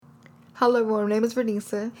Hello, everyone. My name is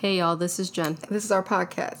Vernisa. Hey, y'all. This is Jen. This is our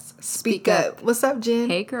podcast, Speak Up. What's up,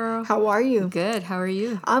 Jen? Hey, girl. How are you? Good. How are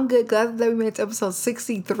you? I'm good. Glad that we made it to episode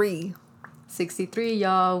 63. 63,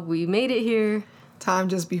 y'all. We made it here. Time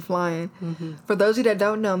just be flying. For those of you that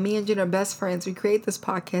don't know, me and Jen are best friends. We create this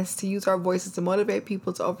podcast to use our voices to motivate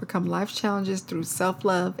people to overcome life's challenges through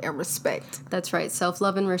self-love and respect. That's right.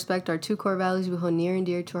 Self-love and respect are two core values we hold near and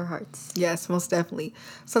dear to our hearts. Yes, most definitely.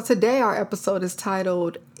 So today our episode is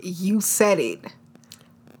titled, You Said It.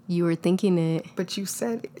 You were thinking it. But you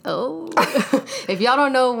said it. Oh. If y'all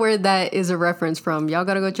don't know where that is a reference from, y'all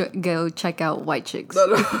gotta go check out White Chicks.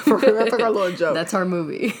 That's like our little joke. That's our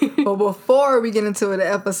movie. But before we get into the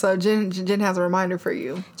episode, Jen has a reminder for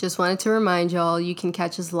you. Just wanted to remind y'all, you can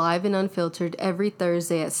catch us live and unfiltered every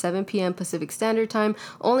Thursday at 7 p.m. Pacific Standard Time,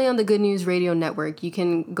 only on the Good News Radio Network. You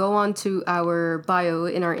can go on to our bio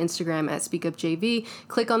in our Instagram at SpeakUpJV,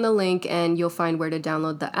 click on the link, and you'll find where to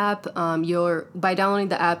download the app. By downloading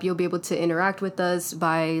the app, you'll be able to interact with us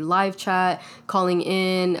by live chat, calling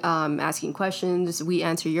in, asking questions. We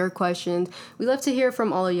answer your questions. We love to hear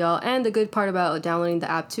from all of y'all. And the good part about downloading the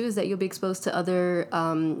app, too, is that you'll be exposed to other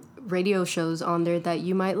radio shows on there that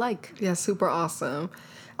you might like. Yeah, super awesome.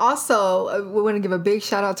 Also, we want to give a big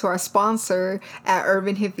shout out to our sponsor at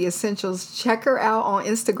Urban Hippie Essentials. Check her out on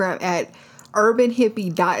Instagram at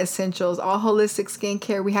urbanhippie.essentials, all holistic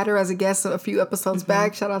skincare. We had her as a guest a few episodes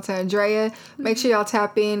back. Shout out to Andrea. Make sure y'all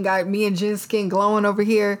tap in. Got me and Jen's skin glowing over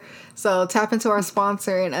here. So tap into our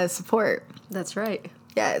sponsor and support. That's right.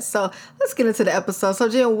 Yeah, so let's get into the episode. So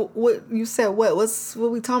Jen, what you said, what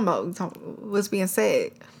we talking about? What's being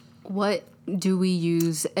said? What do we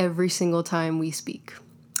use every single time we speak?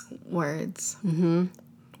 Words.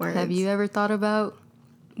 Words. Have you ever thought about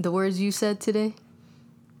the words you said today?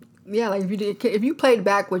 Yeah, like if you played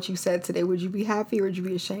back what you said today, would you be happy or would you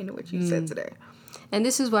be ashamed of what you said today? And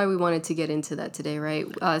this is why we wanted to get into that today, right?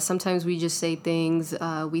 Sometimes we just say things,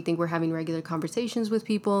 we think we're having regular conversations with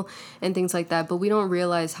people and things like that, but we don't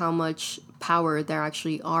realize how much power there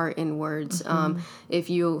actually are in words. If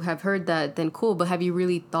you have heard that, then cool, but have you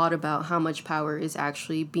really thought about how much power is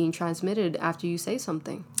actually being transmitted after you say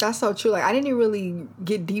something? That's so true. Like, I didn't really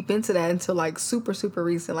get deep into that until like super, super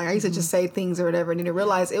recent. Like, I used to just say things or whatever and didn't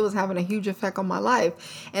realize it was having a huge effect on my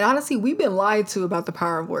life. And honestly, we've been lied to about the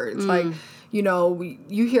power of words. Like, you know,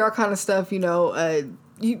 you hear all kind of stuff, oh,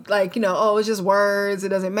 it's just words. It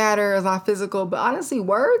doesn't matter. It's not physical. But honestly,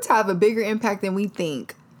 words have a bigger impact than we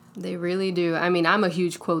think. They really do. I mean, I'm a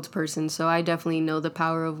huge quotes person, so I definitely know the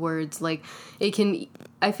power of words. Like,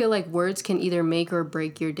 I feel like words can either make or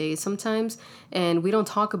break your day sometimes, and we don't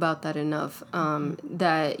talk about that enough.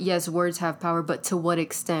 That, yes, words have power, but to what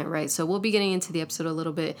extent, right? So we'll be getting into the episode a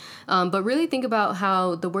little bit. But really think about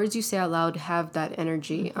how the words you say out loud have that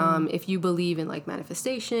energy. If you believe in, like,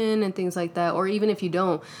 manifestation and things like that, or even if you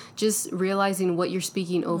don't, just realizing what you're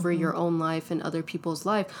speaking over your own life and other people's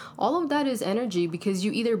life, all of that is energy because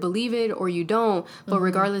you either believe it or you don't, but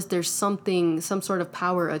regardless, there's some sort of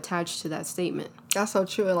power attached to that statement. That's so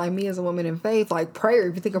true. And like me as a woman in faith, like prayer,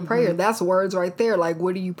 if you think of prayer, that's words right there. Like,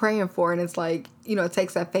 what are you praying for? And it's like, it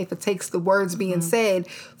takes that faith. It takes the words being said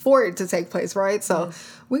for it to take place, right? So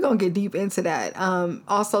we're going to get deep into that.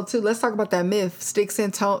 Also, too, let's talk about that myth. Sticks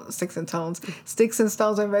and stones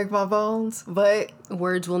don't break my bones, but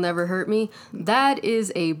words will never hurt me. That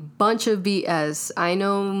is a bunch of BS. I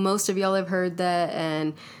know most of y'all have heard that,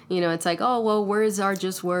 and it's like, oh, well, words are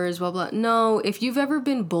just words, blah, blah. No, if you've ever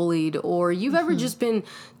been bullied or you've ever just been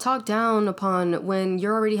talked down upon when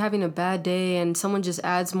you're already having a bad day and someone just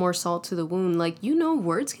adds more salt to the wound, like,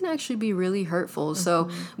 words can actually be really hurtful. So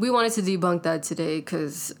we wanted to debunk that today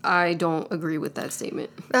because I don't agree with that statement.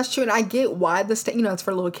 That's true. And I get why it's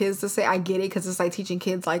for little kids to say. I get it because it's like teaching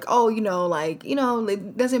kids like, oh,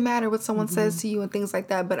 it doesn't matter what someone says to you and things like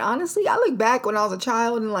that. But honestly, I look back when I was a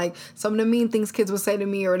child and like some of the mean things kids would say to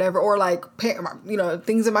me or whatever, or like,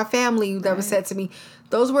 things in my family that were said to me.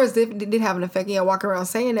 Those words did have an effect. Yeah, walking around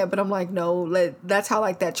saying that, but I'm like, no, that's how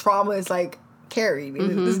like that trauma is like carried.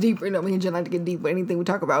 It's deeper. Me and Jen like to get deep with anything we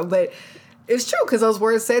talk about, but it's true because those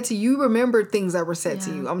words said to you, remember things that were said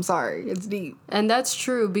to you. I'm sorry, it's deep. And that's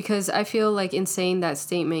true because I feel like in saying that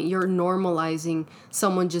statement, you're normalizing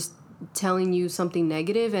someone just telling you something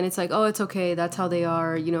negative, and it's like, oh, it's okay, that's how they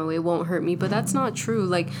are, it won't hurt me. But that's not true.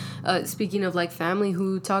 Like, speaking of like family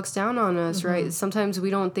who talks down on us, right? Sometimes we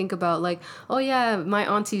don't think about like, oh yeah, my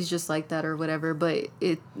auntie's just like that or whatever, but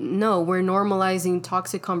no, we're normalizing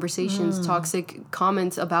toxic conversations, toxic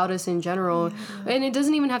comments about us in general. And it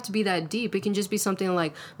doesn't even have to be that deep. It can just be something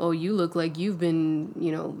like, oh, you look like you've been,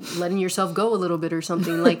 letting yourself go a little bit or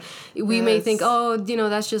something. Like, we may think, oh,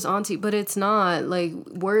 that's just auntie, but it's not. Like,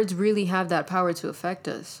 words really really have that power to affect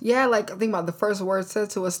us. Yeah, like think about the first word said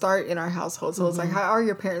to us start in our household. So it's like, how are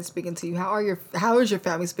your parents speaking to you? How is your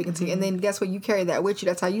family speaking to you? And then guess what? You carry that with you.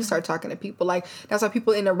 That's how you start talking to people. Like that's why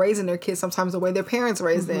people end up raising their kids sometimes the way their parents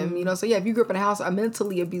raised them. You know, so yeah, if you grew up in a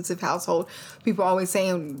mentally abusive household, people always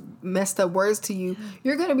saying messed up words to you,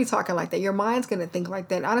 you're gonna be talking like that. Your mind's gonna think like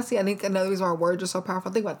that. And honestly, I think another reason why words are so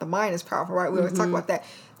powerful. Think about the mind is powerful, right? We always talk about that.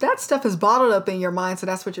 That stuff is bottled up in your mind, so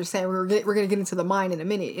that's what you're saying. We're going to get into the mind in a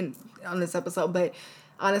minute on this episode, but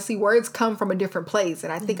honestly, words come from a different place,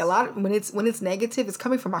 and I think a lot when it's negative, it's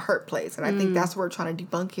coming from a hurt place, and I think that's what we're trying to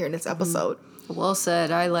debunk here in this episode. Well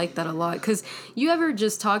said. I like that a lot. Because you ever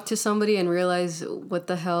just talk to somebody and realize, what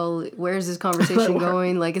the hell, where's this conversation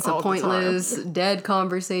going? Like, it's a pointless, dead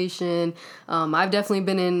conversation. I've definitely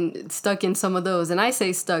been stuck in some of those. And I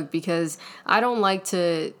say stuck because I don't like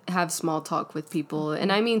to have small talk with people.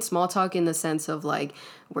 And I mean small talk in the sense of, like,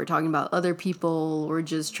 we're talking about other people. We're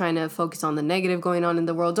just trying to focus on the negative going on in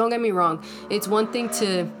the world. Don't get me wrong. It's one thing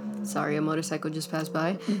to... Sorry, a motorcycle just passed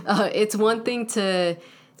by. It's one thing to...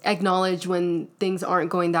 acknowledge when things aren't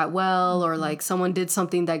going that well, or like someone did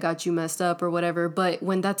something that got you messed up or whatever. But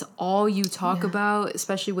when that's all you talk about,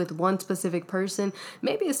 especially with one specific person,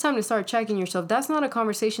 maybe it's time to start checking yourself. That's not a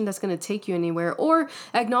conversation that's going to take you anywhere. Or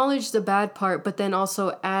acknowledge the bad part, but then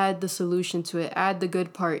also add the solution to it, add the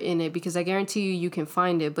good part in it, because I guarantee you can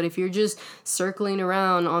find it. But if you're just circling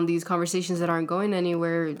around on these conversations that aren't going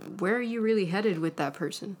anywhere, where are you really headed with that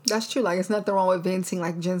person? That's true. Like, it's nothing wrong with venting,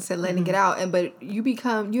 like Jen said, letting it out. But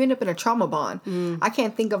you end up in a trauma bond. I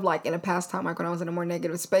can't think of, like, in a past time, like when I was in a more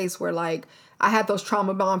negative space where, like, I had those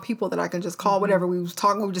trauma bond people that I can just call whatever we was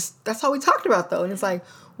talking. That's all we talked about, though. And it's like,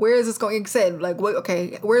 where is this going? Like I said, like,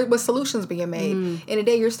 what solutions being made? In a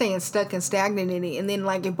day, you're staying stuck and stagnant in it. And then,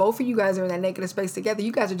 like, if both of you guys are in that negative space together,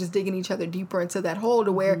 you guys are just digging each other deeper into that hole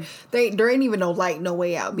to where there ain't even no light, no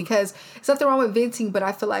way out. Because there's nothing wrong with venting, but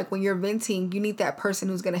I feel like when you're venting, you need that person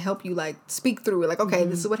who's going to help you, like, speak through it. Like, okay,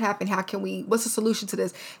 this is what happened. What's the solution to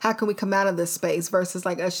this? How can we come out of this space versus,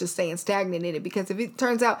 like, us just staying stagnant in it? Because if it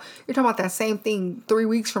turns out you're talking about that same thing 3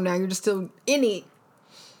 weeks from now, you're just still in it,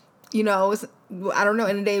 you know, I don't know,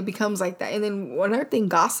 in a day it becomes like that. And then another thing,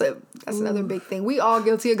 gossip. That's another big thing. We all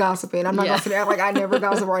guilty of gossiping. I'm not going to act like I never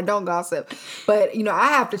gossip or I don't gossip. But, you know, I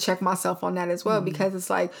have to check myself on that as well, because it's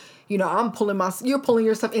like, you know, you're pulling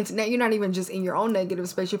yourself into, you're not even just in your own negative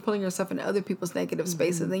space, you're pulling yourself into other people's negative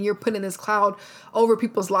spaces. Then you're putting this cloud over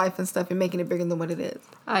people's life and stuff and making it bigger than what it is.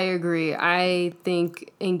 I agree. I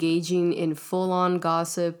think engaging in full-on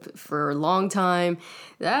gossip for a long time,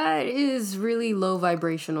 that is really low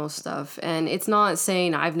vibrational stuff. And it's not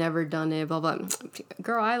saying I've never done it, blah, blah.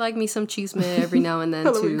 Girl, I like me some chisme every now and then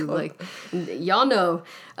too. Like, y'all know.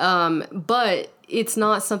 But it's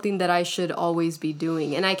not something that I should always be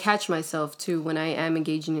doing. And I catch myself too when I am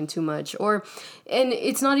engaging in too much. And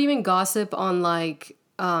it's not even gossip on, like,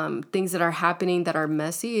 things that are happening that are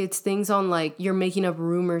messy. It's things on, like, you're making up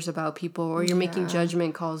rumors about people, or you're making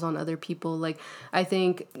judgment calls on other people. Like, I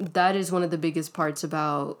think that is one of the biggest parts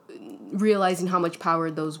about realizing how much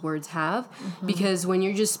power those words have. Because when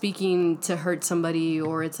you're just speaking to hurt somebody,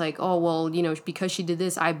 or it's like, oh, well, you know, because she did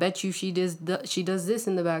this, I bet you she does this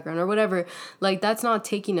in the background or whatever. Like, that's not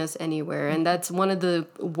taking us anywhere. And that's one of the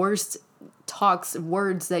worst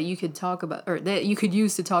words that you could talk about, or that you could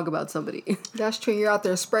use to talk about somebody. That's true. You're out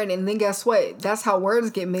there spreading, and then guess what? That's how words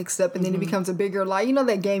get mixed up, and then it becomes a bigger lie. You know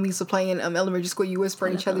that game you used to play in elementary school? You whisper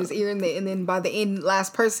in each other's ear, and then by the end,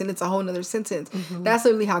 last person, it's a whole nother sentence. That's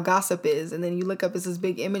literally how gossip is. And then you look up, it's this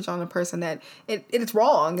big image on a person that it's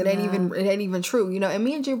wrong. It ain't even true. You know. And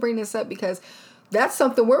me and Jim bring this up because that's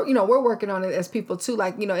something we're working on it as people too.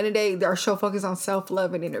 Like, you know, in a day, our show focuses on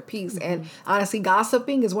self-love and inner peace. And honestly,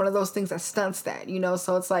 gossiping is one of those things that stunts that, you know?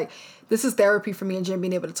 So it's like, this is therapy for me and Jim,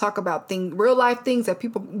 being able to talk about real life things that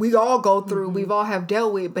we all go through, we've all have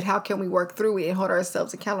dealt with, but how can we work through it and hold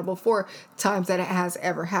ourselves accountable for times that it has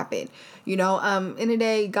ever happened? You know, in a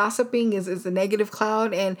day, gossiping is a negative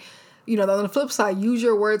cloud. And, you know, on the flip side, use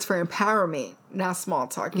your words for empowerment, not small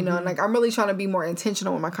talk, you know, and like, I'm really trying to be more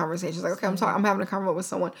intentional with my conversations. Like, okay, I'm having a conversation with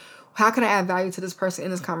someone. How can I add value to this person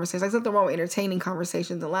in this conversation? Like, something wrong with entertaining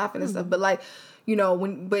conversations and laughing and stuff, but like, you know,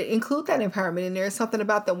 but include that empowerment in there. Something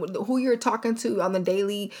about who you're talking to on the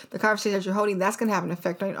daily, the conversation that you're holding, that's going to have an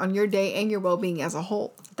effect on your day and your well-being as a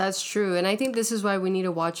whole. That's true. And I think this is why we need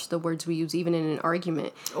to watch the words we use, even in an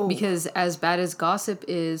argument, because as bad as gossip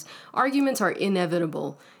is, arguments are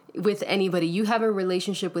inevitable. with anybody. You have a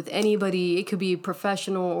relationship with anybody. It could be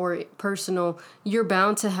professional or personal. You're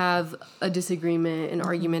bound to have a disagreement, an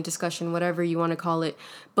argument, discussion, whatever you want to call it.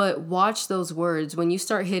 But watch those words. When you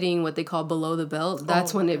start hitting what they call below the belt,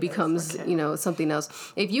 that's when it becomes, something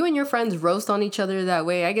else. If you and your friends roast on each other that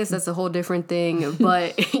way, I guess that's a whole different thing.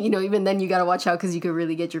 But, even then you got to watch out because you could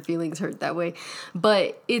really get your feelings hurt that way.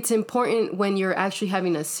 But it's important when you're actually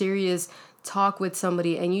having a serious talk with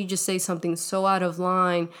somebody and you just say something so out of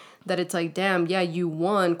line that it's like, damn, yeah, you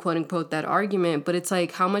won, quote unquote, that argument. But it's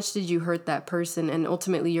like, how much did you hurt that person and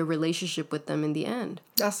ultimately your relationship with them in the end?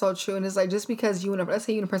 That's so true. And it's like, just because let's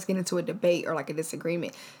say you and a person get into a debate or like a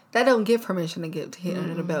disagreement, that don't give permission to hit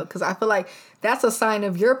under the belt. Because I feel like that's a sign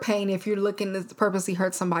of your pain if you're looking to purposely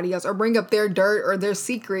hurt somebody else or bring up their dirt or their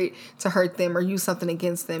secret to hurt them or use something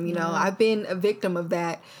against them. I've been a victim of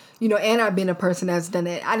that, and I've been a person that's done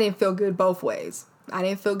it. I didn't feel good both ways. I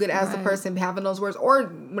didn't feel good as the person having those words or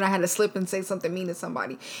when I had to slip and say something mean to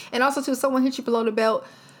somebody. And also, too, someone hit you below the belt.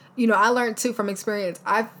 I learned, too, from experience.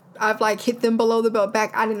 I've like hit them below the belt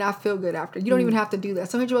back. I did not feel good after. You don't even have to do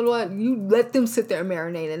that. Someone hit you below the belt, you let them sit there and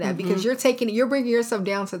marinate in that because you're bringing yourself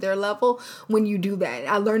down to their level when you do that.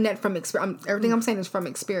 I learned that from experience. Everything I'm saying is from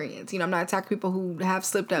experience. I'm not attacking people who have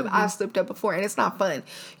slipped up. I've slipped up before, and it's not fun.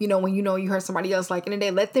 When you hurt somebody else, like in a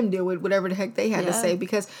day, let them deal with whatever the heck they had to say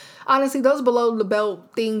because honestly, those below the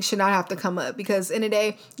belt things should not have to come up because in a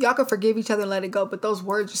day, y'all can forgive each other and let it go, but those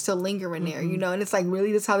words are still lingering there, and it's like,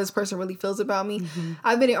 really, this is how this person really feels about me.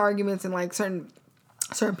 I've been in arguments and like certain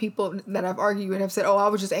people that I've argued with have said, oh, I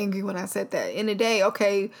was just angry when I said that. In a day,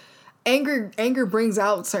 okay, anger brings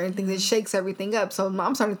out certain things. It shakes everything up. So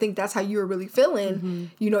I'm starting to think that's how you were really feeling,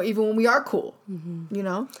 even when we are cool,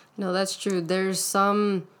 No, that's true. There's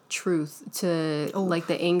some truth to like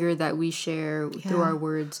the anger that we share through our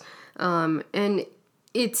words. And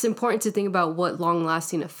it's important to think about what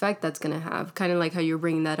long-lasting effect that's going to have. Kind of like how you're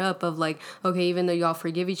bringing that up of like, okay, even though y'all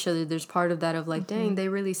forgive each other, there's part of that of like, dang, they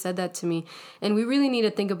really said that to me. And we really need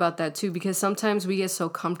to think about that too, because sometimes we get so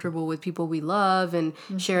comfortable with people we love and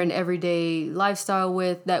share an everyday lifestyle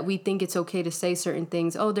with that we think it's okay to say certain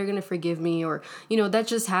things. Oh, they're going to forgive me, or, that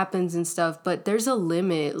just happens and stuff. But there's a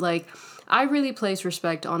limit. Like, I really place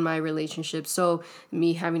respect on my relationships. So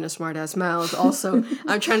me having a smart ass mouth, also,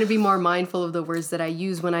 I'm trying to be more mindful of the words that I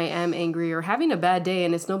use when I am angry or having a bad day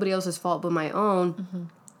and it's nobody else's fault but my own.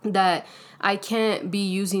 That I can't be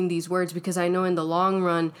using these words because I know in the long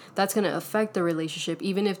run that's going to affect the relationship,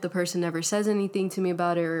 even if the person never says anything to me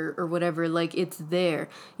about it or whatever. Like, it's there,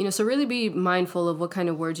 so really be mindful of what kind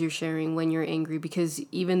of words you're sharing when you're angry, because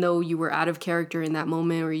even though you were out of character in that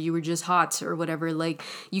moment or you were just hot or whatever, like,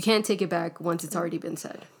 you can't take it back once it's already been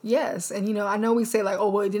said. Yes. And I know we say like, oh,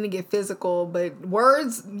 well, it didn't get physical, but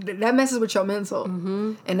words, that messes with your mental.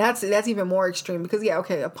 And that's even more extreme because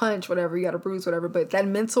a punch, whatever, you got a bruise, whatever, but that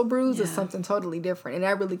mental bruise is something totally different, and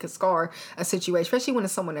that really could scar a situation, especially when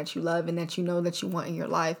it's someone that you love and that that you want in your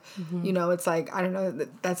life. It's like, I don't know,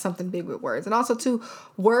 that's something big with words. And also too,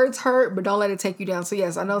 words hurt, but don't let it take you down. So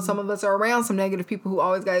yes, I know some of us are around some negative people who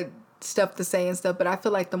always got stuff to say and stuff, but I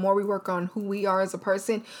feel like the more we work on who we are as a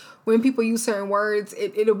person, when people use certain words,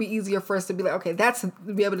 it'll be easier for us to be like, okay, that's to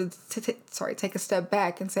be able to take a step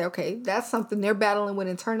back and say, okay, that's something they're battling with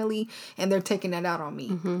internally and they're taking that out on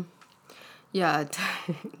me. Yeah,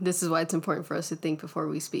 this is why it's important for us to think before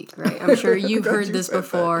we speak, right? I'm sure you've heard this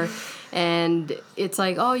before, and it's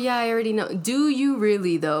like, oh yeah, I already know. Do you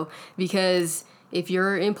really, though? Because if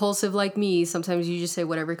you're impulsive like me, sometimes you just say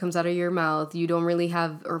whatever comes out of your mouth. You don't really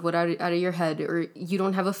have, or what out of your head, or you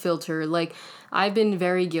don't have a filter. Like, I've been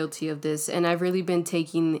very guilty of this, and I've really been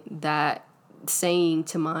taking that saying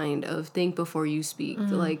to mind of think before you speak.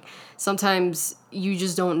 Like, sometimes you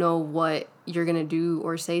just don't know what you're gonna do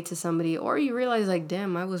or say to somebody, or you realize like,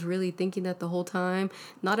 damn, I was really thinking that the whole time.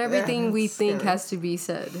 Not everything we think has to be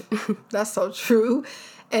said. That's so true.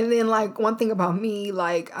 And then like one thing about me,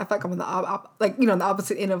 like I feel like I'm on the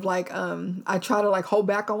opposite end of like I try to like hold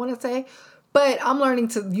back on what I say. But I'm learning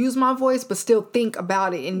to use my voice, but still think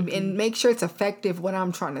about it and make sure it's effective what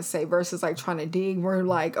I'm trying to say versus like trying to dig. We're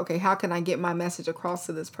like, okay, how can I get my message across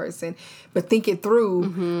to this person? But think it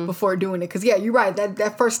through before doing it. Because, yeah, you're right.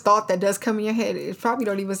 That first thought that does come in your head, it probably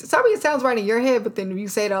it sounds right in your head, but then if you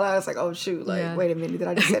say it out loud, it's like, oh, shoot, like, wait a minute, did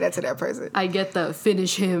I just say that to that person? I get the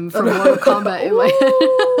finish him from Mortal Kombat in my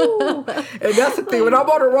head. And that's the thing. When I'm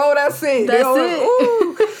on the road, that's it. That's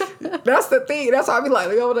it. That's the thing. That's why I be like,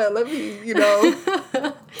 over there, let me,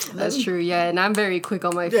 That's true. Yeah, and I'm very quick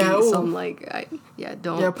on my feet, so I'm like,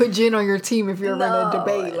 don't. Yeah, put Jen on your team if you're in a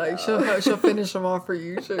debate. Like she'll finish them off for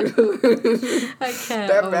you. I can't.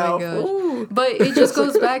 That my gosh. Ooh. But it just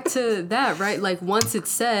goes back to that, right? Like once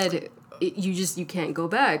it's said, you can't go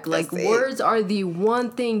back. Like words are the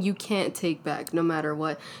one thing you can't take back, no matter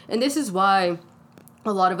what. And this is why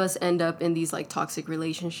a lot of us end up in these like toxic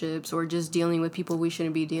relationships or just dealing with people we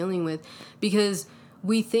shouldn't be dealing with, because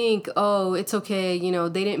we think, oh, it's okay,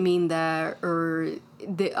 they didn't mean that, or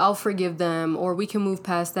I'll forgive them, or we can move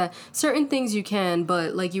past that. Certain things you can,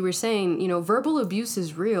 but like you were saying, verbal abuse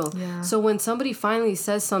is real. Yeah. So when somebody finally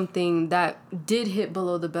says something that did hit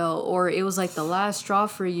below the belt, or it was like the last straw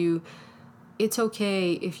for you, it's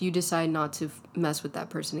okay if you decide not to mess with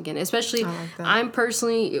that person again. Especially, I'm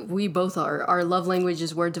personally, we both are. Our love language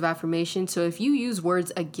is words of affirmation. So if you use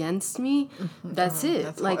words against me, that's it.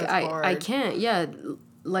 That's like, I can't. Yeah.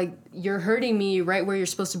 Like, you're hurting me right where you're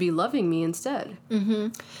supposed to be loving me instead. Mm-hmm.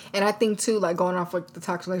 And I think, too, like, going off with the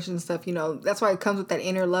toxic relationship stuff, that's why it comes with that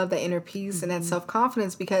inner love, that inner peace, and that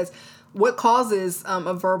self-confidence, because what causes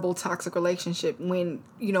a verbal toxic relationship when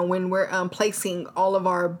we're placing all of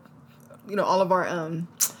our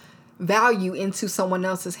value into someone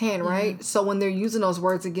else's hand, right? Mm-hmm. So when they're using those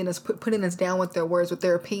words again, as putting us down with their words, with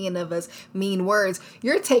their opinion of us, mean words,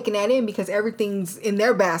 you're taking that in because everything's in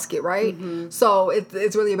their basket, right? Mm-hmm. So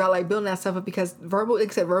it's really about like building that stuff up, because verbal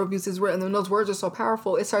abuse is real, and when those words are so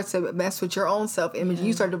powerful, it starts to mess with your own self-image. Yeah.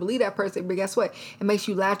 You start to believe that person, but guess what? It makes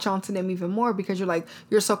you latch onto them even more, because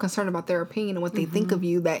you're so concerned about their opinion and what they think of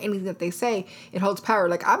you, that anything that they say, it holds power.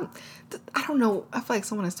 Like I don't know. I feel like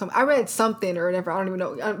someone has told me. I read something or whatever. I don't even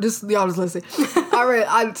know. Y'all just listen. I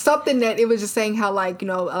read something that it was just saying how, like, a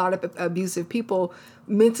lot of abusive people,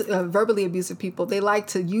 verbally abusive people, they like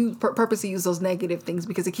to purposely use those negative things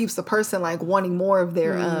because it keeps the person like wanting more of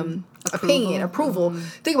their approval.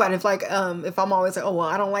 Think about it. If I'm always like, oh well,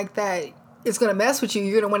 I don't like that, it's going to mess with you.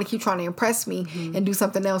 You're going to want to keep trying to impress me and do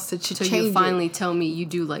something else to change it. So you finally tell me you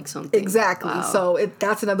do like something. Exactly. Wow. So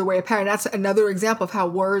that's another way of power. That's another example of how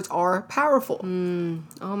words are powerful.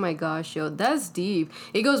 Oh my gosh, yo, that's deep.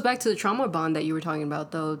 It goes back to the trauma bond that you were talking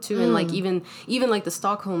about, though, too. And like even like the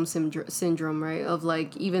Stockholm syndrome, right? Of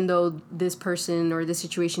like, even though this person or this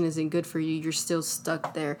situation isn't good for you, you're still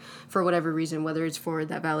stuck there for whatever reason, whether it's for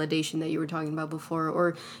that validation that you were talking about before,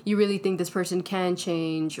 or you really think this person can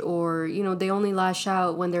change, or, they only lash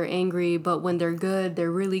out when they're angry, but when they're good, they're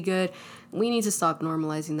really good. We need to stop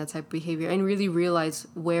normalizing that type of behavior and really realize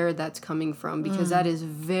where that's coming from, because that is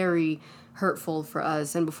very hurtful for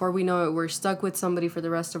us. And before we know it, we're stuck with somebody for the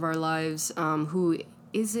rest of our lives who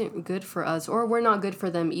isn't good for us, or we're not good for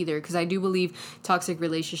them either, because I do believe toxic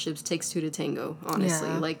relationships takes two to tango, honestly.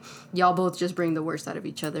 Yeah. Like, y'all both just bring the worst out of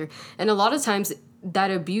each other. And a lot of times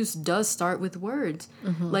that abuse does start with words.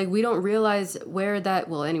 Like, we don't realize where that,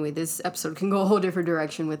 well, anyway, this episode can go a whole different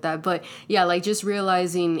direction with that, but yeah, like, just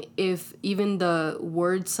realizing if even the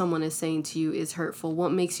words someone is saying to you is hurtful,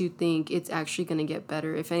 what makes you think it's actually going to get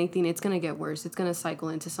better? If anything, it's going to get worse. It's going to cycle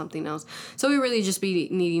into something else. So we really just be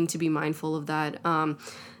needing to be mindful of that.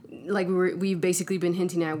 Like we've basically been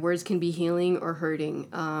hinting at, words can be healing or hurting.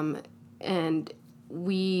 And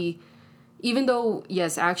even though,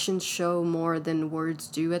 yes, actions show more than words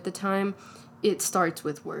do at the time, it starts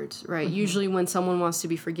with words, right? Usually when someone wants to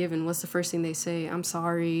be forgiven, what's the first thing they say? I'm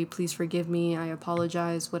sorry, please forgive me, I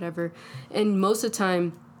apologize, whatever. And most of the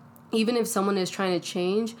time, even if someone is trying to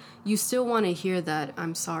change, you still want to hear that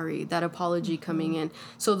I'm sorry, that apology coming in.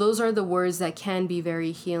 So those are the words that can be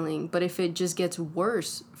very healing. But if it just gets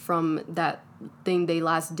worse from that thing they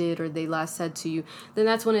last did or they last said to you, then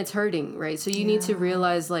that's when it's hurting, right? So you need to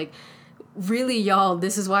realize, like, really, y'all,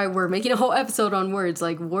 this is why we're making a whole episode on words.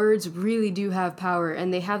 Like, words really do have power,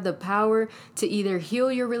 and they have the power to either heal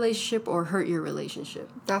your relationship or hurt your relationship.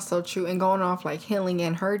 That's so true. And going off like healing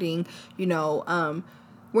and hurting,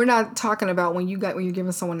 we're not talking about when you're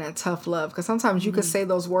giving someone that tough love, because sometimes you could say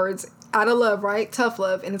those words out of love, right? Tough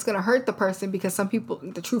love, and it's going to hurt the person, because some people,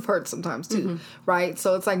 the truth hurts sometimes too, right?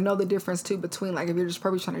 So it's like, know the difference too between, like, if you're just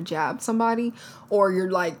probably trying to jab somebody, or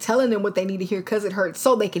you're like telling them what they need to hear because it hurts,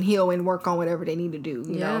 so they can heal and work on whatever they need to do.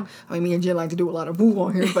 You know, I mean, me and Jen like to do a lot of boo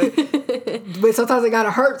on here, but but sometimes it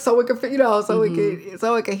gotta hurt so it can,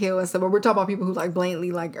 so it can heal and stuff. But we're talking about people who like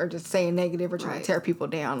blatantly like are just saying negative or trying to tear people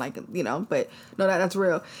down, like, but no, that's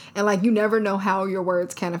real. And like, you never know how your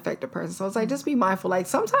words can affect a person. So it's like, just be mindful. Like,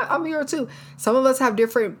 sometimes I'm here too. Some of us have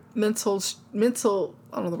different mental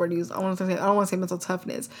I don't know the word to use. I don't want to say mental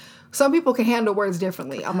toughness. Some people can handle words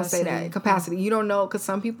differently. Capacity. I'm gonna say that capacity. You don't know because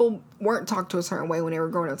some people weren't taught to a certain way when they were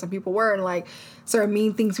growing up. Some people were, and like certain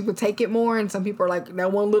mean things, people take it more, and some people are like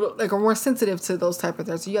that one little like are more sensitive to those type of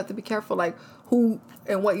things. So you have to be careful, like who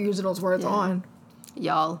and what you're using those words on.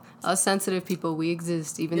 Y'all, us sensitive people, we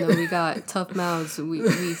exist. Even though we got tough mouths, we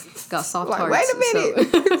got soft like, hearts. Wait a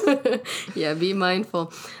minute. So, yeah, be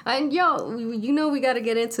mindful. And y'all, we got to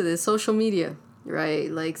get into this social media, right?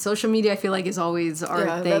 Like social media, I feel like is always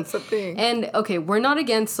our thing. That's the thing. And okay, we're not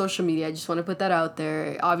against social media. I just want to put that out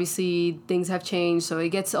there. Obviously, things have changed, so it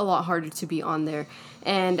gets a lot harder to be on there.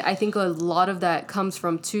 And I think a lot of that comes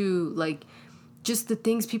from too, like, just the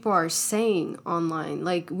things people are saying online.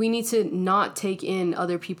 Like, we need to not take in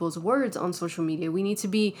other people's words on social media. We need to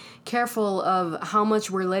be careful of how much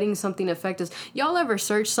we're letting something affect us. Y'all ever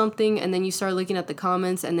search something and then you start looking at the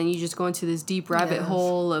comments and then you just go into this deep rabbit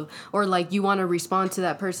hole of, or like you want to respond to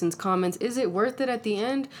that person's comments. Is it worth it at the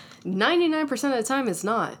end? 99% of the time it's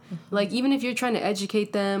not. Like, even if you're trying to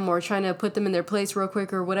educate them or trying to put them in their place real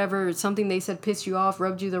quick or whatever, something they said pissed you off,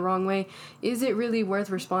 rubbed you the wrong way, is it really worth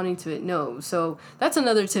responding to it? No. So that's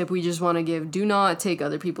another tip we just want to give. Do not take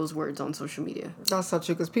other people's words on social media. That's so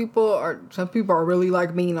true, because some people are really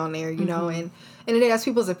like mean on there, you know, and that's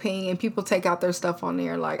people's opinion, and people take out their stuff on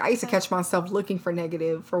there. Like, I used to catch myself looking for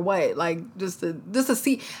negative for what? Like, just to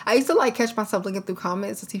see. I used to like catch myself looking through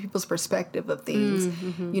comments to see people's perspective of things.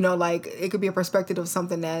 You know, like it could be a perspective of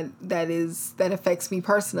something that affects me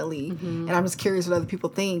personally, and I'm just curious what other people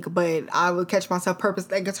think. But I would catch myself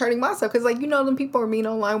like it's hurting myself, because like, you know, them people are mean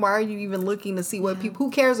online. Why are you even looking to see what people?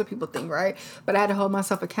 Who cares what people think, right? But I had to hold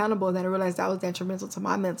myself accountable, and then I realized that was detrimental to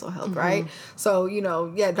my mental health, right? So, you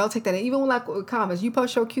know, don't take that in. Even with comments, you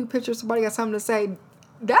post your cute picture, somebody got something to say,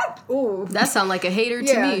 that sound like a hater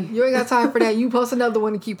to me. You ain't got time for that. You post another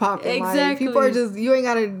one and keep popping. Exactly. Like, people are just, you ain't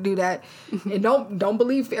gotta do that. And don't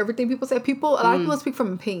believe everything people say. A lot of people speak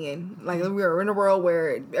from opinion. Like, we're in a world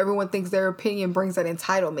where everyone thinks their opinion brings that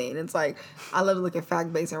entitlement. It's like, I love to look at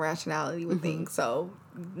fact-based and rationality with things. So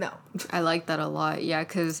no. I like that a lot. Yeah,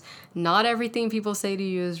 because not everything people say to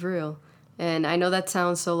you is real. And I know that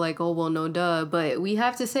sounds so like, oh, well, no, duh. But we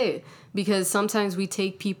have to say it, because sometimes we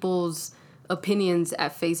take people's opinions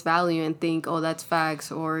at face value and think, oh, that's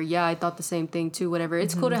facts, or yeah, I thought the same thing too, whatever.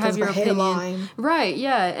 It's cool to have your opinion. Right,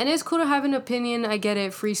 yeah. And it's cool to have an opinion. I get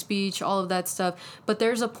it, free speech, all of that stuff. But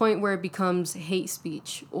there's a point where it becomes hate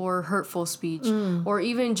speech or hurtful speech or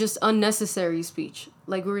even just unnecessary speech.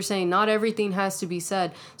 Like we were saying, not everything has to be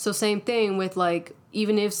said. So same thing with, like,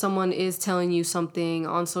 even if someone is telling you something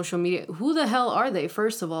on social media, who the hell are they?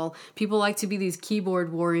 First of all, people like to be these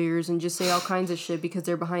keyboard warriors and just say all kinds of shit because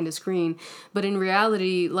they're behind a screen. But in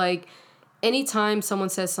reality, like, anytime someone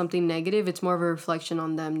says something negative, it's more of a reflection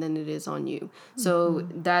on them than it is on you. So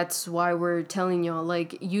that's why we're telling y'all,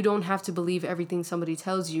 like, you don't have to believe everything somebody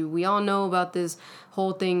tells you. We all know about this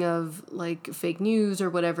whole thing of, like, fake news or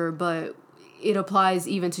whatever, but it applies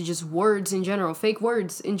even to just words in general, fake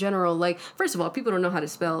words in general. Like, first of all, people don't know how to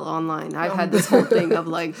spell online. I've had this whole thing of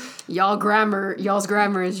like, y'all's grammar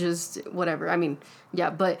is just whatever. I mean,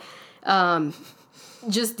 yeah, but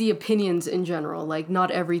just the opinions in general. Like,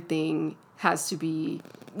 not everything has to be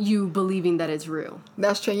you believing that it's real.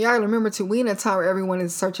 That's true. You gotta remember too, we in a time where everyone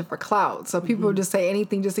is searching for clout. So people just say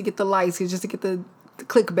anything just to get the likes, just to get the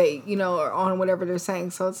clickbait, you know, or on whatever they're saying.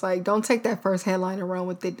 So it's like, don't take that first headline and run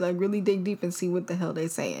with it. Like, really dig deep and see what the hell they're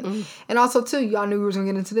saying. And also too, y'all knew we were gonna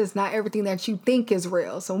get into this. Not everything that you think is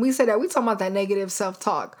real. So when we say that, we talking about that negative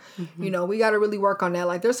self-talk. You know, we got to really work on that.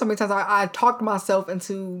 Like, there's so many times I talked myself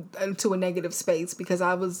into a negative space because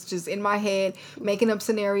I was just in my head making up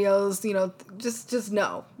scenarios. You know, just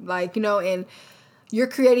no, like, you know, and you're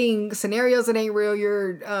creating scenarios that ain't real.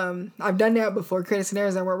 I've done that before, creating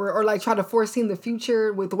scenarios that weren't real, or like try to foresee the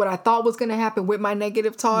future with what I thought was going to happen with my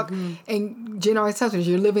negative talk. And Jen always tells me,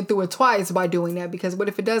 you're living through it twice by doing that, because what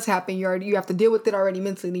if it does happen? You have to deal with it already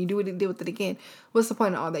mentally, and you deal with it again. What's the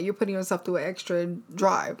point of all that? You're putting yourself through an extra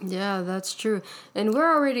drive. Yeah, that's true. And we're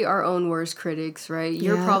already our own worst critics, right?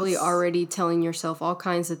 You're probably already telling yourself all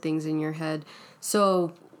kinds of things in your head.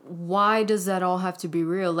 So why does that all have to be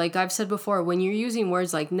real? Like I've said before, when you're using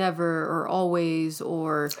words like never or always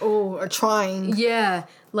or trying. Yeah,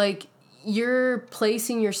 like you're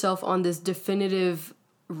placing yourself on this definitive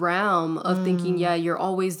realm of thinking, yeah, you're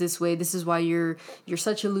always this way. This is why you're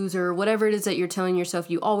such a loser. Whatever it is that you're telling yourself,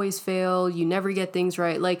 you always fail. You never get things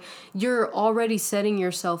right. Like, you're already setting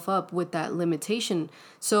yourself up with that limitation.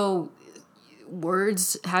 So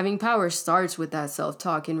words having power starts with that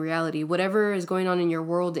self-talk. In reality, whatever is going on in your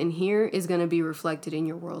world in here is going to be reflected in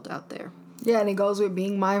your world out there. Yeah, and it goes with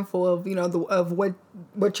being mindful of, of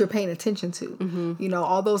what you're paying attention to.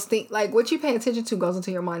 All those things, like what you pay attention to goes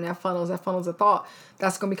into your mind. That funnels a thought.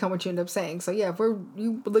 That's going to become what you end up saying. So yeah, if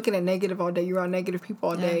you looking at negative all day, you're around negative people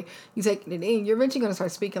all day, you taking it in, you're eventually going to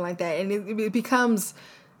start speaking like that. And it becomes,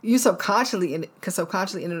 you subconsciously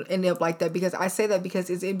end up like that, because I say that because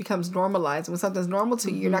it becomes normalized. When something's normal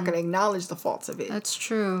to you, you're not going to acknowledge the faults of it. That's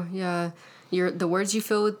true. Yeah. The words you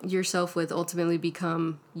fill yourself with ultimately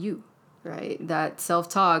become you, right? That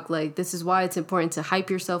self-talk, like, this is why it's important to hype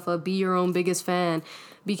yourself up, be your own biggest fan,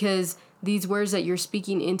 because these words that you're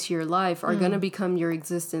speaking into your life are going to become your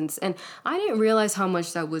existence. And I didn't realize how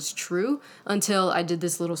much that was true until I did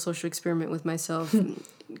this little social experiment with myself.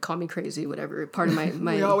 Call me crazy, whatever. Part of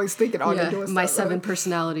my You're always thinking all you're doing my stuff, 7 right?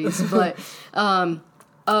 personalities. But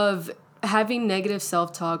of having negative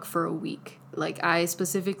self-talk for a week. Like, I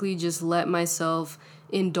specifically just let myself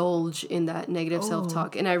indulge in that negative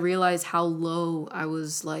self-talk. And I realized how low I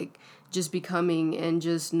was, like, just becoming, and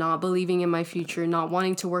just not believing in my future, not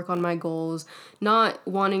wanting to work on my goals, not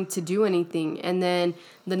wanting to do anything. And then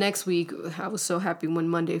the next week, I was so happy when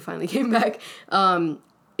Monday finally came back.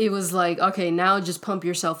 It was like, okay, now just pump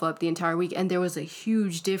yourself up the entire week. And there was a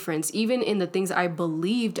huge difference, even in the things I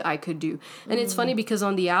believed I could do. And it's funny because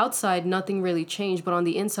on the outside, nothing really changed. But on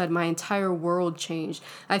the inside, my entire world changed.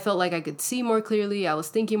 I felt like I could see more clearly. I was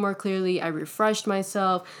thinking more clearly. I refreshed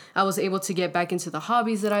myself. I was able to get back into the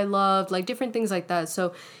hobbies that I loved, like different things like that.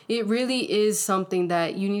 So it really is something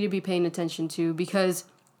that you need to be paying attention to, because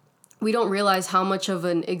we don't realize how much of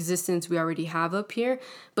an existence we already have up here,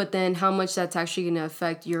 but then how much that's actually going to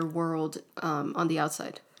affect your world on the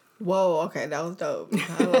outside. Whoa, okay, that was dope.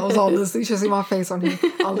 I was all listening. You should see my face on here.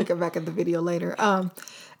 I'll look back at the video later. And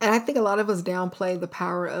I think a lot of us downplay the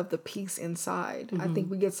power of the peace inside. I think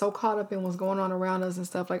we get so caught up in what's going on around us and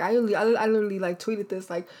stuff. Like, I literally like tweeted this,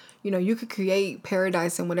 like, you could create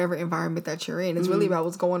paradise in whatever environment that you're in. It's really about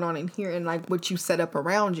what's going on in here and like what you set up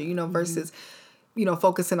around you, versus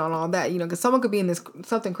focusing on all that, because someone could be in this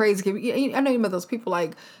something crazy. I know you met those people,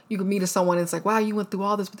 like, you could meet someone and it's like, wow, you went through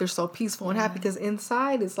all this, but they're so peaceful and happy, because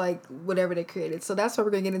inside is like whatever they created. So that's why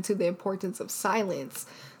we're going to get into the importance of silence.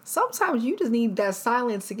 Sometimes you just need that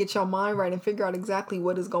silence to get your mind right and figure out exactly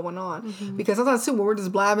what is going on. Because sometimes too, when we're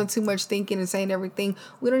just blabbing too much, thinking and saying everything,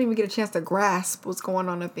 we don't even get a chance to grasp what's going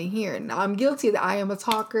on up in here. Now, I'm guilty of that. I am a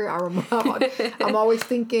talker. I'm always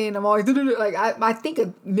thinking. I'm always like, I think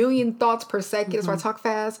a million thoughts per second. That's why I talk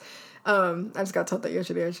fast. I just got told that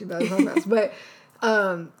yesterday. Actually, that I talk fast. But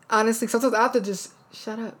honestly, sometimes I have to just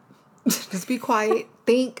shut up. Just be quiet,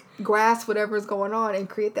 think, grasp whatever is going on, and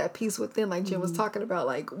create that peace within, like Jen was talking about,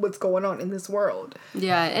 like what's going on in this world.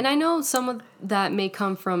 Yeah, and I know some of that may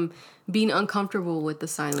come from being uncomfortable with the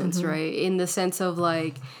silence, right? In the sense of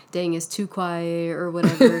like, dang, it's too quiet or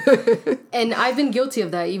whatever. And I've been guilty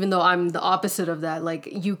of that, even though I'm the opposite of that. Like,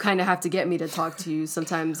 you kind of have to get me to talk to you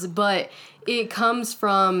sometimes. But it comes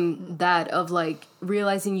from that of like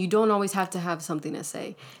realizing you don't always have to have something to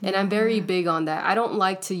say. And I'm very big on that. I don't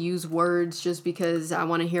like to use words just because I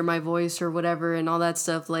want to hear my voice or whatever and all that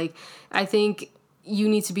stuff. Like, I think you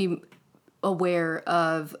need to be aware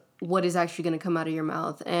of what is actually going to come out of your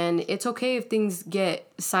mouth. And it's okay if things get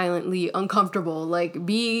silently uncomfortable. Like,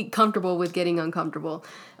 be comfortable with getting uncomfortable.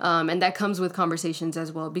 And that comes with conversations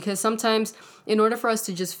as well. Because sometimes, in order for us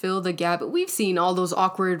to just fill the gap, we've seen all those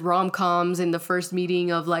awkward rom-coms in the first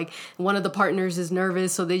meeting of like, one of the partners is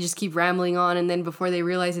nervous, so they just keep rambling on. And then before they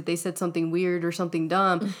realize that they said something weird or something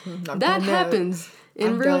dumb, that happens.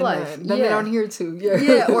 In real life. Done it on here too.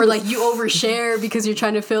 Yeah. Or like you overshare because you're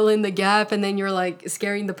trying to fill in the gap and then you're like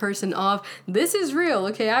scaring the person off. This is real.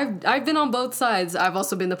 Okay. I've been on both sides. I've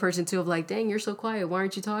also been the person too of like, dang, you're so quiet. Why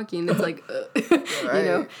aren't you talking? It's like,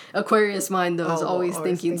 Right. Aquarius mind though is always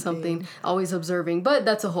thinking something, always observing, but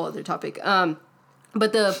that's a whole other topic.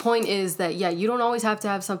 But the point is that, yeah, you don't always have to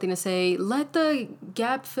have something to say. Let the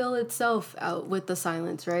gap fill itself out with the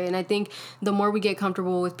silence, right? And I think the more we get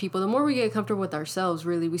comfortable with people, the more we get comfortable with ourselves,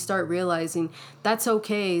 really, we start realizing that's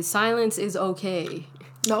okay. Silence is okay.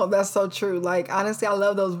 No, that's so true. Like, honestly, I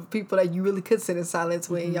love those people that you really could sit in silence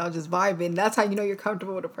with and y'all just vibing. That's how you know you're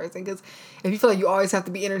comfortable with a person. Because if you feel like you always have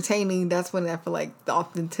to be entertaining, that's when I feel like the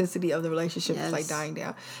authenticity of the relationship is like dying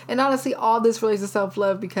down. And honestly, all this relates to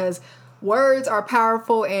self-love because words are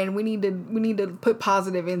powerful, and we need to put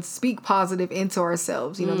positive and speak positive into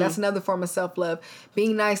ourselves. You know, that's another form of self-love.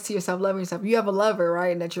 Being nice to yourself, loving yourself. You have a lover,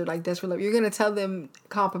 right? And that you're like desperate love. You're going to tell them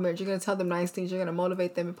compliments. You're going to tell them nice things. You're going to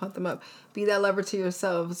motivate them and pump them up. Be that lover to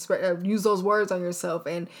yourself. Use those words on yourself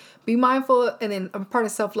and be mindful. And then a part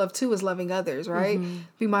of self-love too is loving others, right?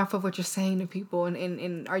 Be mindful of what you're saying to people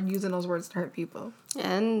and are using those words to hurt people.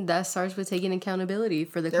 And that starts with taking accountability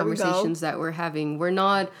for the conversations that we're having. We're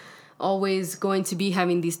not always going to be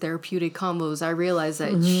having these therapeutic combos. I realize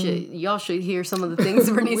that y'all should hear some of the things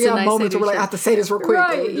Bernice we and I say. We have moments where we're like, I have to say this real quick.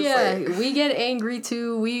 Right, yeah. We get angry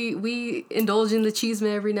too. We indulge in the cheese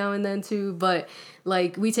every now and then too. But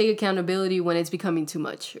like, we take accountability when it's becoming too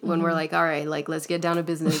much. When we're like, all right, like, let's get down to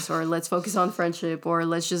business, or let's focus on friendship, or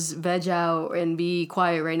let's just veg out and be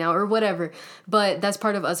quiet right now, or whatever. But that's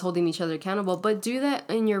part of us holding each other accountable. But do that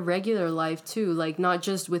in your regular life too. Like, not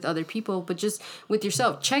just with other people, but just with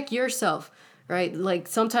yourself. Check yourself. Right? Like,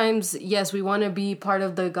 sometimes, yes, we want to be part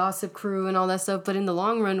of the gossip crew and all that stuff, but in the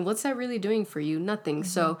long run, what's that really doing for you? Nothing.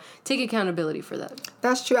 So take accountability for that.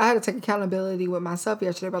 That's true. I had to take accountability with myself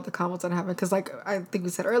yesterday about the comments I'm having, because like I think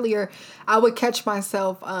we said earlier, I would catch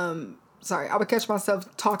myself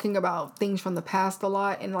talking about things from the past a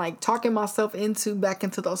lot, and like talking myself back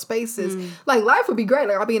into those spaces. Like, life would be great.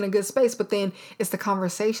 Like, I'll be in a good space, but then it's the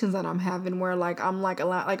conversations that I'm having where like I'm like a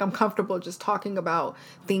lot, like I'm comfortable just talking about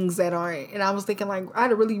things that aren't. And I was thinking, like, I had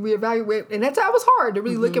to really reevaluate, and that was hard to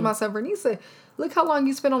really look at myself. Bernice said, look how long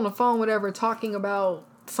you spent on the phone, whatever, talking about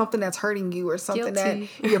something that's hurting you, or something that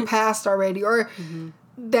you're past already, or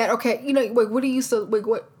that, okay, you know, like, what do you still, like,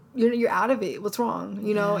 what, you're out of it. What's wrong?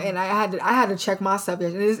 You know, and I had to check myself.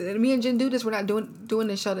 And me and Jen do this. We're not doing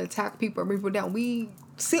this show to attack people or bring people down. We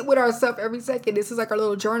sit with ourselves every second. This is like our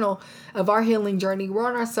little journal of our healing journey. We're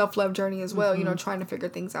on our self-love journey as well, you know, trying to figure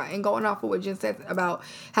things out. And going off of what Jen said about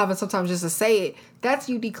having sometimes just to say it, that's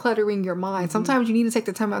you decluttering your mind. Sometimes you need to take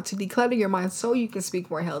the time out to declutter your mind so you can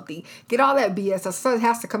speak more healthy. Get all that BS that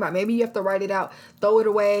has to come out. Maybe you have to write it out, throw it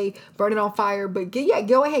away, burn it on fire, but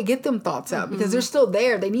go ahead, get them thoughts out, because they're still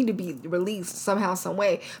there. They need to be released somehow, some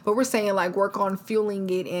way. But we're saying, like, work on fueling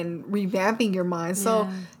it and revamping your mind so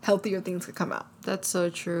healthier things could come out. That's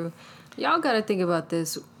so true. Y'all got to think about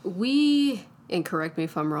this. And correct me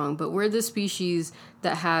if I'm wrong, but we're the species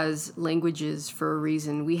that has languages for a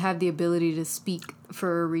reason. We have the ability to speak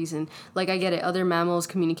for a reason. Like, I get it. Other mammals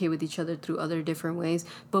communicate with each other through other different ways,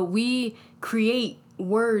 but we create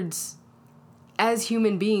words as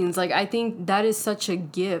human beings. Like, I think that is such a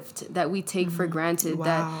gift that we take for granted. Wow.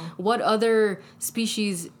 That what other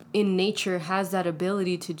species in nature has that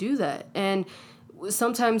ability to do that? And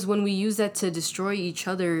sometimes when we use that to destroy each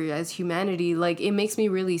other as humanity, like, it makes me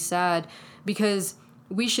really sad, because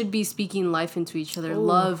we should be speaking life into each other,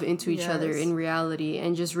 love into each other in reality,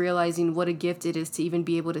 and just realizing what a gift it is to even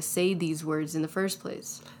be able to say these words in the first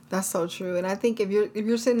place. That's so true. And I think if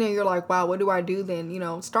you're sitting there, you're like, wow, what do I do then? You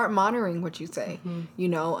know, start monitoring what you say. You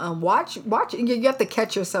know, watch. You have to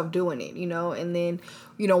catch yourself doing it, you know, and then,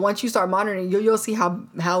 you know, once you start monitoring, you'll see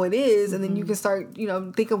how it is, and then you can start, you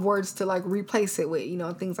know, think of words to like replace it with, you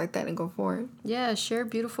know, things like that, and go forward. Yeah, share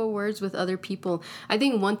beautiful words with other people. I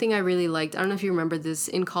think one thing I really liked, I don't know if you remember this,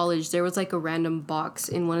 in college, there was like a random box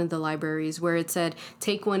in one of the libraries where it said,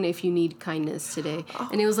 take one if you need kindness today.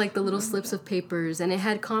 And it was like the little slips of papers, and it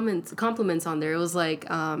had compliments on there. It was like,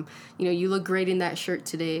 you know, you look great in that shirt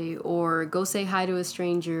today, or go say hi to a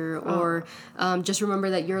stranger, or just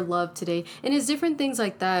remember that you're loved today. And it's different things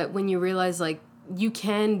like that when you realize, like, you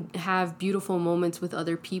can have beautiful moments with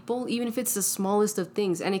other people, even if it's the smallest of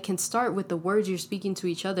things. And it can start with the words you're speaking to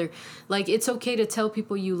each other. Like, it's okay to tell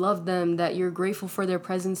people you love them, that you're grateful for their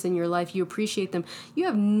presence in your life, you appreciate them. You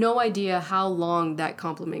have no idea how long that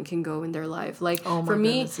compliment can go in their life. Like, for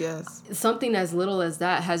me, something as little as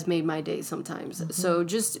that has made my day sometimes. So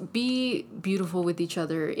just be beautiful with each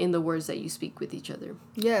other in the words that you speak with each other.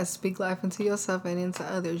 Yes, speak life into yourself and into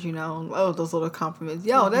others, you know. Oh, those little compliments.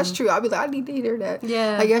 Yo, that's true. I'll be like, I need to hear that.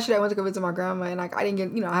 Yeah. Like, yesterday I went to go visit my grandma, and like, I didn't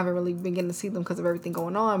get, you know, I haven't really been getting to see them because of everything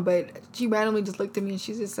going on, but she randomly just looked at me and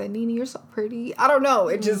she just said, Nene, you're so pretty. I don't know.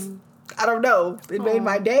 It just, I don't know. It made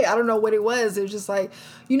my day. I don't know what it was. It was just like,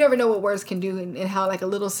 you never know what words can do, and how like a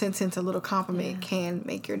little sentence, a little compliment can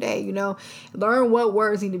make your day, you know. Learn what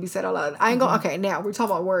words need to be said out loud. I ain't going, okay, now we're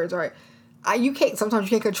talking about words, right? sometimes you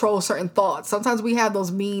can't control certain thoughts. Sometimes we have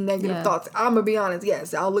those mean negative thoughts. I'm gonna be honest.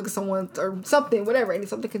 Yes, I'll look at someone or something, whatever, and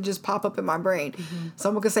something can just pop up in my brain.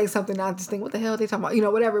 Someone could say something, and I just think, what the hell are they talking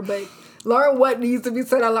about? Whatever. But learn what needs to be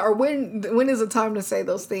said out loud, or when is the time to say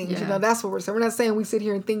those things. That's what we're saying. We're not saying we sit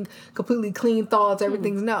here and think completely clean thoughts.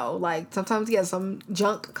 Everything's no. Like sometimes, some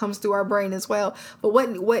junk comes through our brain as well. But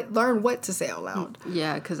learn what to say out loud.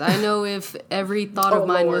 Yeah, because I know if every thought of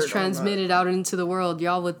mine was transmitted out into the world,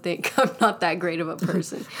 y'all would think I'm not that great of a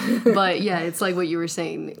person. But yeah, it's like what you were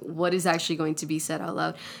saying. What is actually going to be said out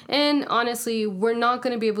loud? And honestly, we're not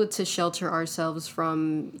going to be able to shelter ourselves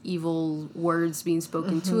from evil words being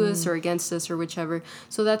spoken to us or against us or whichever.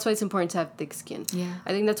 So that's why it's important to have thick skin. Yeah.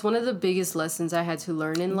 I think that's one of the biggest lessons I had to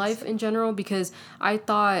learn in life in general, because I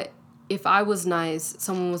thought if I was nice,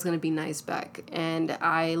 someone was going to be nice back. And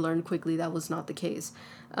I learned quickly that was not the case.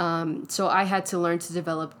 So I had to learn to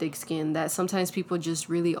develop thick skin, that sometimes people just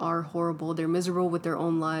really are horrible. They're miserable with their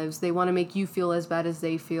own lives. They want to make you feel as bad as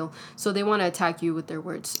they feel. So they want to attack you with their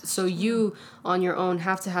words. So you on your own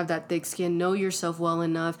have to have that thick skin, know yourself well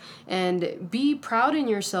enough, and be proud in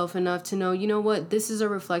yourself enough to know, you know what, this is a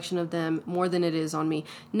reflection of them more than it is on me.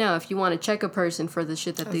 Now, if you want to check a person for the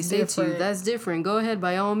shit that they say to you, that's different. Go ahead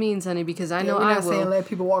by all means, honey, because I know I will. We're not saying let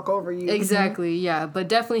people walk over you. Exactly, yeah. But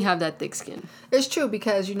definitely have that thick skin. It's true,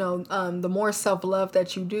 because the more self-love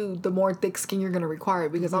that you do, the more thick skin you're going to require,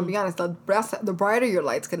 because I'll be honest, the brighter your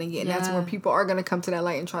light's going to get, and that's where people are going to come to that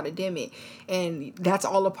light and try to dim it, and that's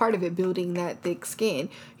all a part of it, building that thick skin,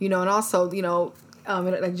 and also,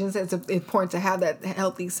 like Jen said, it's important to have that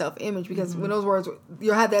healthy self-image, because when those words,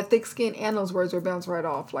 you'll have that thick skin and those words will bounce right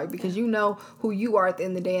off, like, because you know who you are at the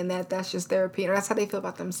end of the day, and that's just their opinion, or that's how they feel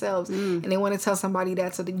about themselves, and they want to tell somebody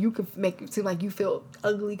that so that you can make it seem like you feel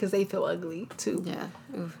ugly because they feel ugly too. Yeah.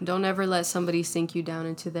 Oof. Don't ever let somebody sink you down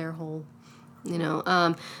into their hole.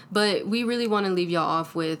 But we really want to leave y'all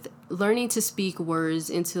off with learning to speak words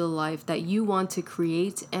into the life that you want to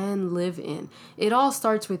create and live in. It all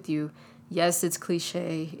starts with you. Yes, it's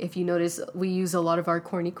cliche. If you notice, we use a lot of our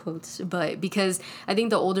corny quotes, but because I think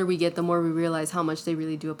the older we get, the more we realize how much they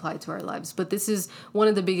really do apply to our lives. But this is one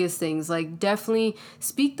of the biggest things. Like, definitely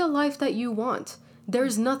speak the life that you want.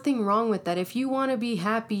 There's nothing wrong with that. If you want to be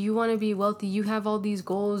happy, you want to be wealthy, you have all these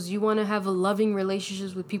goals, you want to have a loving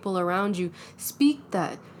relationships with people around you, speak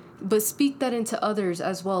that. But speak that into others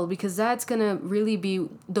as well, because that's going to really be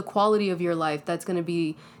the quality of your life. That's going to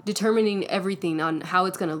be determining everything on how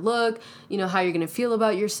it's going to look, how you're going to feel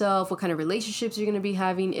about yourself, what kind of relationships you're going to be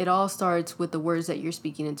having. It all starts with the words that you're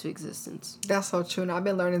speaking into existence. That's so true. And I've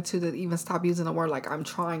been learning too to even stop using the word like I'm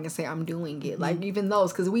trying and say I'm doing it. Like even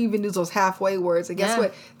those, because we even use those halfway words. And guess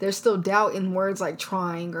what? There's still doubt in words like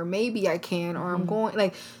trying or maybe I can or I'm going.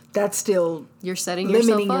 Like, that's still you're setting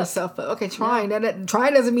limiting yourself up. Okay, trying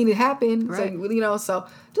trying doesn't mean it happened. Right. So so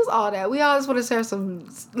just all that. We all just want to share some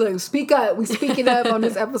speak up. We speaking up on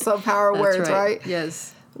this episode, Power Words, right?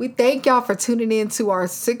 Yes. We thank y'all for tuning in to our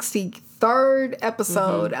 63rd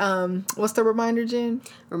episode. What's the reminder, Jen?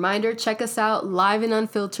 Reminder, check us out live and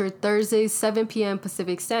unfiltered Thursdays, 7 p.m.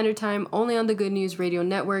 Pacific Standard Time, only on the Good News Radio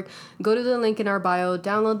Network. Go to the link in our bio,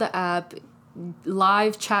 download the app,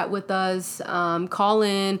 live chat with us, call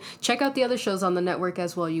in, check out the other shows on the network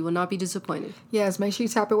as well. You will not be disappointed. Yes, make sure you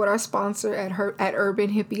tap it with our sponsor at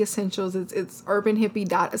Urban Hippie Essentials. It's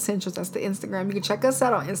urbanhippie.essentials. That's the Instagram. You can check us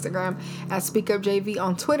out on Instagram at SpeakUpJV,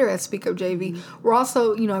 on Twitter at SpeakUpJV. We're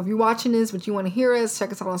also, if you're watching this but you want to hear us,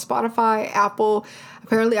 check us out on Spotify, Apple,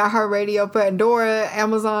 apparently iHeartRadio, Pandora,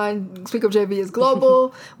 Amazon. SpeakUpJV is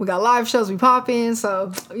global. We got live shows we pop in.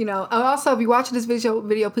 So, also if you're watching this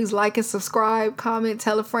video, please like and subscribe, comment,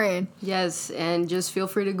 tell a friend. Yes, and just feel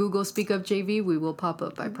free to Google Speak Up JV. We will pop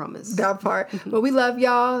up, I promise. That part. But we love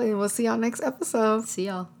y'all, and we'll see y'all next episode. See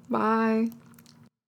y'all. Bye.